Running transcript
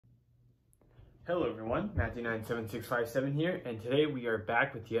Hello everyone, Matthew97657 here, and today we are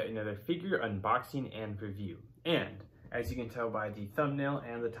back with yet another figure unboxing and review. And as you can tell by the thumbnail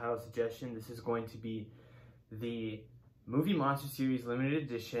and the title suggestion, this is going to be the Movie Monster Series limited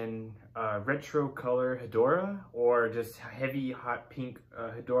edition retro color Hedorah, or just heavy hot pink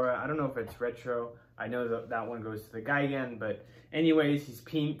Hedorah. I don't know if it's retro. I know that one goes to the Gigan, but anyways, he's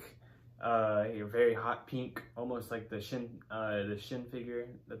pink. Very hot pink, almost like the Shin figure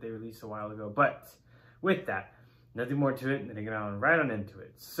that they released a while ago. But with that, nothing more to it than to get right on into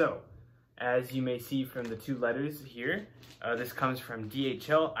it. So, as you may see from the two letters here, this comes from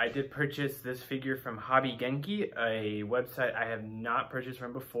DHL. I did purchase this figure from Hobby Genki, a website I have not purchased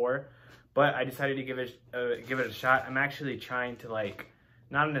from before, but I decided to give it a shot. I'm actually trying to,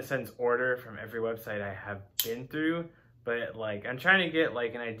 not in a sense order from every website I have been through, but I'm trying to get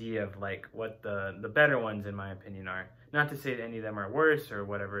an idea of what the better ones in my opinion are. Not to say that any of them are worse or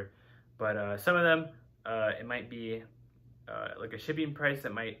whatever, but some of them it might be a shipping price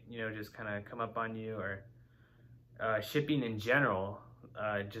that might just kind of come up on you, or shipping in general,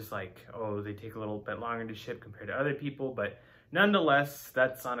 just oh, they take a little bit longer to ship compared to other people. But nonetheless,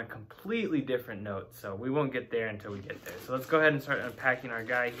 that's on a completely different note, so we won't get there until we get there. So let's go ahead and start unpacking our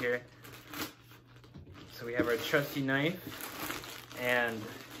guy here. So we have our trusty knife, and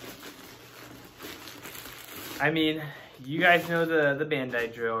I mean, you guys know the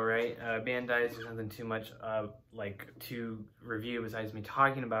Bandai drill, right? Bandai is nothing too much to review besides me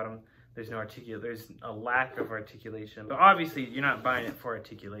talking about them. There's a lack of articulation, but obviously you're not buying it for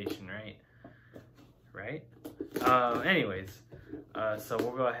articulation, right? Anyways, so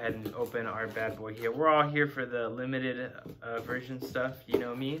we'll go ahead and open our bad boy here. We're all here for the limited version stuff, you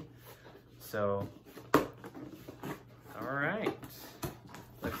know me. So, all right,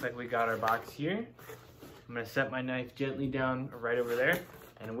 looks like we got our box here. I'm gonna set my knife gently down right over there,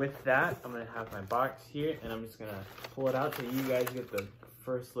 and with that, I'm gonna have my box here, and I'm just gonna pull it out so you guys get the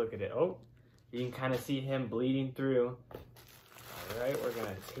first look at it. Oh, you can kind of see him bleeding through. All right, we're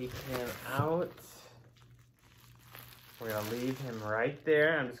gonna take him out. We're gonna leave him right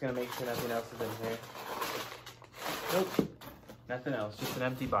there. I'm just gonna make sure nothing else is in here. Nope, nothing else, just an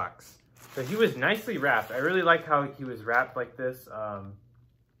empty box. So he was nicely wrapped. I really like how he was wrapped like this.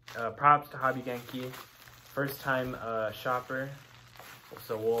 Props to Hobby Genki, first time shopper.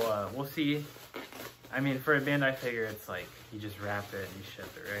 So we'll see. I mean, for a Bandai figure, it's you just wrap it and you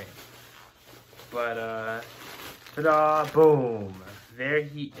ship it, right? But ta-da, boom! There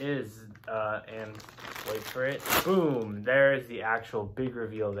he is. And wait for it. Boom! There is the actual big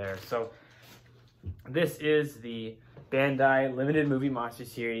reveal there. So this is the Bandai Limited Movie Monster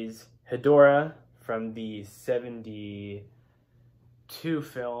Series Hedorah from the 71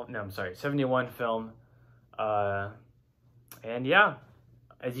 film. And yeah,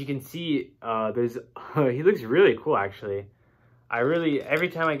 as you can see, he looks really cool actually. Every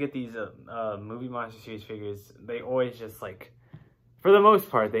time I get these Movie Monster Series figures, they always just for the most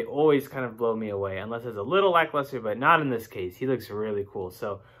part, they always kind of blow me away, unless it's a little lackluster, but not in this case. He looks really cool.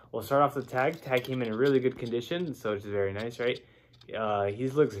 So we'll start off the tag. Tag came in really good condition, so it's very nice, right? He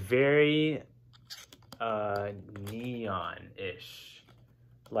looks very neon-ish,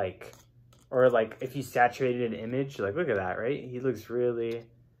 or if you saturated an image, look at that, right? He looks really,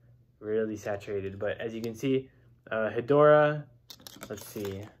 really saturated. But as you can see, Hedorah, let's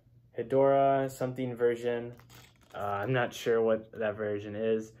see, Hedorah something version. I'm not sure what that version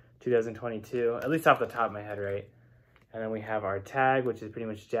is. 2022, at least off the top of my head, right? And then we have our tag, which is pretty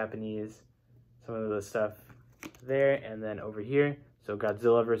much Japanese. Some of the stuff there, and then over here, so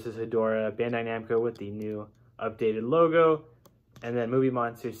Godzilla versus Hedorah, Bandai Namco with the new updated logo, and then Movie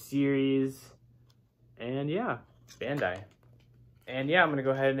Monster Series, and yeah, Bandai. And yeah, I'm gonna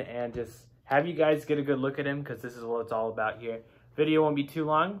go ahead and just have you guys get a good look at him, because this is what it's all about here. Video won't be too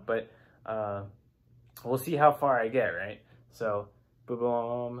long, but we'll see how far I get, right? So,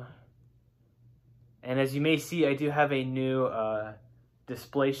 boom. And as you may see, I do have a new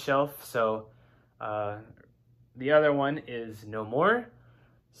display shelf. So the other one is no more,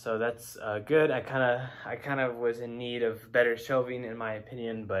 so that's good. I kind of was in need of better shelving in my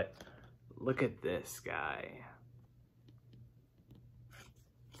opinion, but look at this guy.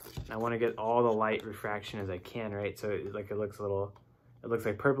 I want to get all the light refraction as I can, right? So it looks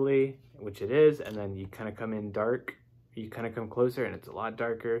like purpley, which it is, and then you kind of come in dark. You kind of come closer, and it's a lot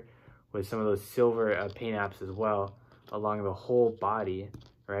darker with some of those silver paint apps as well along the whole body,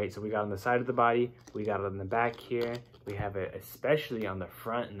 right? So we got on the side of the body, we got it on the back here, we have it especially on the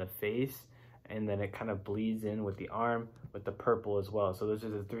front and the face, and then it kind of bleeds in with the arm with the purple as well. So those are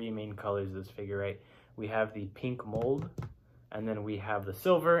the three main colors of this figure, right? We have the pink mold, and then we have the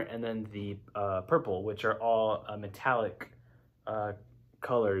silver, and then the purple, which are all metallic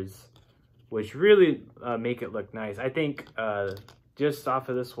colors, which really make it look nice. I think just off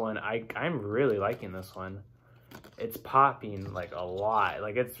of this one, I'm really liking this one. It's popping like a lot.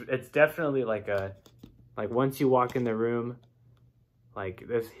 Like it's definitely like once you walk in the room, like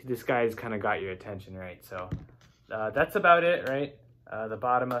this guy's kind of got your attention, right? So that's about it, right? The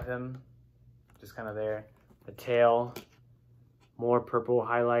bottom of him, just kind of there. The tail, more purple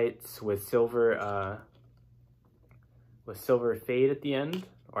highlights with silver fade at the end,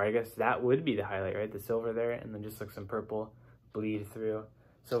 or I guess that would be the highlight, right? The silver there, and then just like some purple bleed through.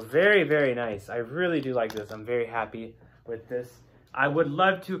 So very, very nice. I really do like this. I'm very happy with this. I would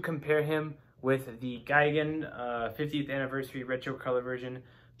love to compare him with the Gigan 50th anniversary retro color version,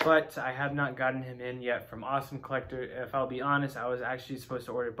 but I have not gotten him in yet from Awesome Collector. If I'll be honest, I was actually supposed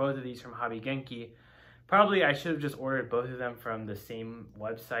to order both of these from Hobby Genki. Probably I should have just ordered both of them from the same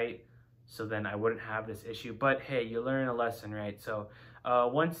website, so then I wouldn't have this issue. But hey, you learn a lesson, right? So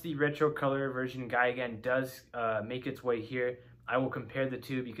once the retro color version Gigan does make its way here, I will compare the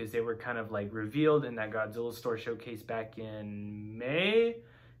two because they were kind of like revealed in that Godzilla store showcase back in May.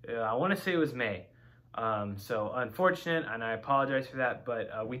 I want to say it was May. So unfortunate, and I apologize for that,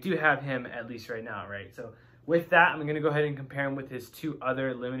 but we do have him at least right now, right? So with that, I'm going to go ahead and compare him with his two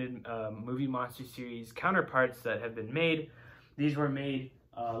other limited movie Monster Series counterparts that have been made. These were made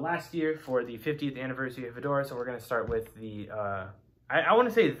last year for the 50th anniversary of Hedorah, so we're going to start with the, I want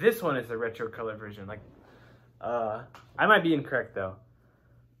to say this one is the retro color version. Like, I might be incorrect though.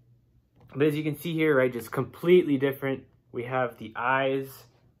 But as you can see here, right, just completely different. We have the eyes.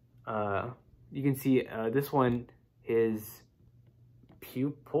 You can see this one is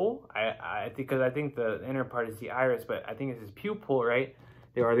pupil. I think, because I think the inner part is the iris, but I think it's his pupil, right?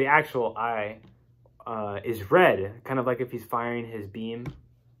 Or the actual eye is red, kind of like if he's firing his beam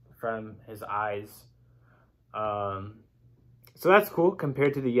from his eyes. So that's cool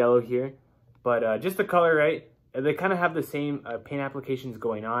compared to the yellow here. But just the color, right? They kind of have the same paint applications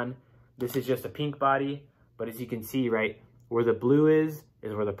going on. This is just a pink body, but as you can see, right, where the blue is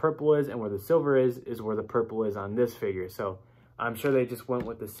where the purple is, and where the silver is where the purple is on this figure. So I'm sure they just went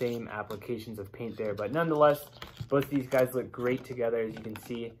with the same applications of paint there. But nonetheless, both these guys look great together. As you can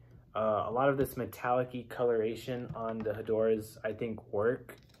see, a lot of this metallic-y coloration on the Hedorahs, I think,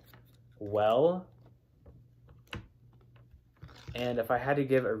 work well. And if I had to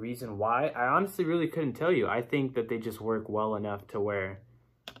give a reason why, I honestly really couldn't tell you. I think that they just work well enough to where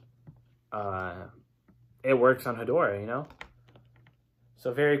it works on Hedorah, you know?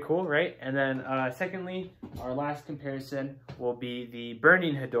 So very cool, right? And then secondly, our last comparison will be the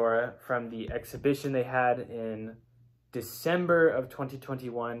Burning Hedorah from the exhibition they had in December of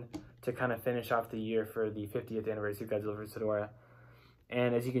 2021 to kind of finish off the year for the 50th anniversary of Godzilla vs. Hedorah.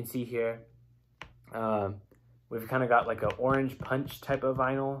 And as you can see here, we've kind of got like an orange punch type of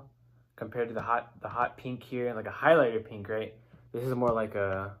vinyl compared to the hot pink here, like a highlighter pink, right? This is more like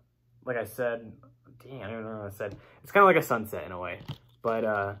a, like I said, dang, I don't know what I said. It's kind of like a sunset in a way.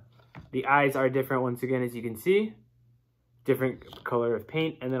 But the eyes are different once again, as you can see. Different color of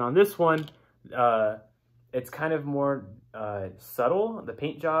paint. And then on this one, it's kind of more subtle, the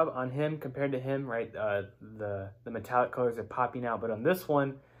paint job on him compared to him, right? The metallic colors are popping out. But on this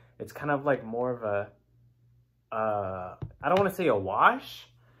one, it's kind of like more of a, I don't want to say a wash,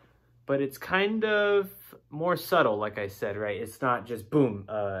 but it's kind of more subtle, like I said, right? It's not just boom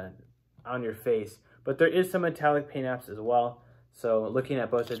on your face. But there is some metallic paint apps as well. So looking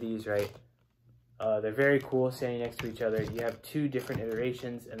at both of these, right, they're very cool standing next to each other. You have two different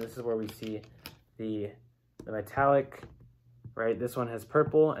iterations, and this is where we see the metallic, right? This one has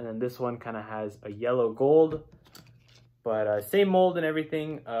purple, and then this one kind of has a yellow gold. But same mold and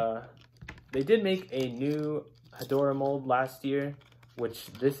everything. They did make a new Hedorah mold last year, which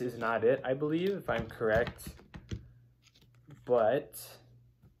this is not it, I believe, if I'm correct. But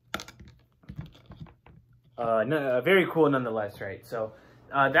no, very cool nonetheless, right? So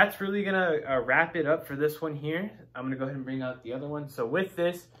that's really gonna wrap it up for this one here. I'm gonna go ahead and bring out the other one. So with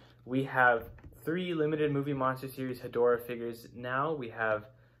this, we have 3 limited movie Monster Series Hedorah figures. Now we have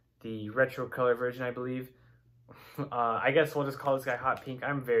the retro color version, I believe. I guess we'll just call this guy Hot Pink.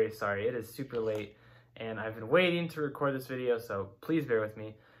 I'm very sorry, it is super late, and I've been waiting to record this video, so please bear with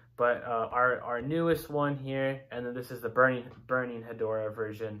me. But our newest one here, and then this is the Burning Hedorah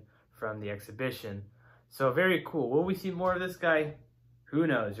version from the exhibition. So very cool. Will we see more of this guy? Who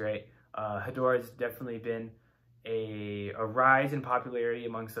knows, right? Hedorah has definitely been a rise in popularity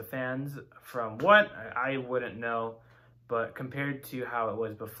amongst the fans. From what? I wouldn't know. But compared to how it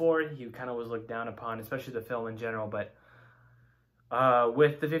was before, he kind of was looked down upon, especially the film in general. But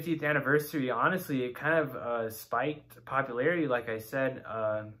with the 50th anniversary, honestly, it kind of spiked popularity. Like I said,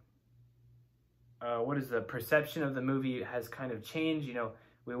 what is the perception of the movie has kind of changed. You know,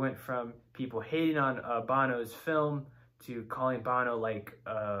 we went from people hating on Bono's film to calling Bono like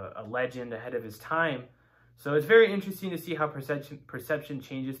a legend ahead of his time. So it's very interesting to see how perception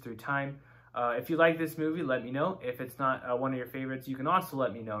changes through time. If you like this movie, let me know. If it's not one of your favorites, you can also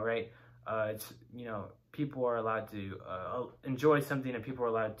let me know, right? It's, you know, people are allowed to enjoy something, and people are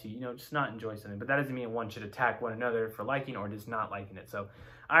allowed to, you know, just not enjoy something. But that doesn't mean one should attack one another for liking or just not liking it. So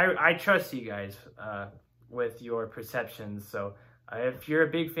I trust you guys with your perceptions. So if you're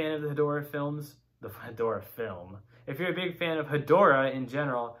a big fan of the Hedorah films, the Hedorah film, if you're a big fan of Hedorah in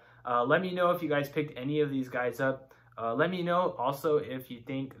general, let me know if you guys picked any of these guys up. Let me know also if you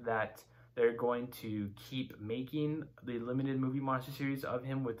think that they're going to keep making the limited movie monster series of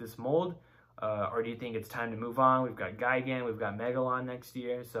him with this mold, or do you think it's time to move on? We've got Gigan, we've got Megalon next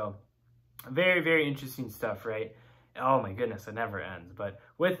year, so very, very interesting stuff, right? Oh my goodness, it never ends. But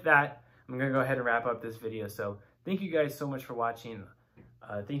with that, I'm gonna go ahead and wrap up this video. So thank you guys so much for watching.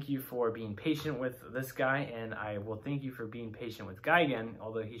 Thank you for being patient with this guy, and I will thank you for being patient with Gigan,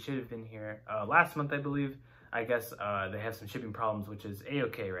 although he should have been here last month, I believe. I guess they have some shipping problems, which is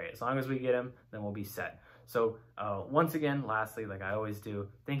a-okay, right? As long as we get him, then we'll be set. So once again, lastly, like I always do,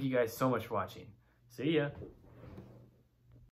 thank you guys so much for watching. See ya.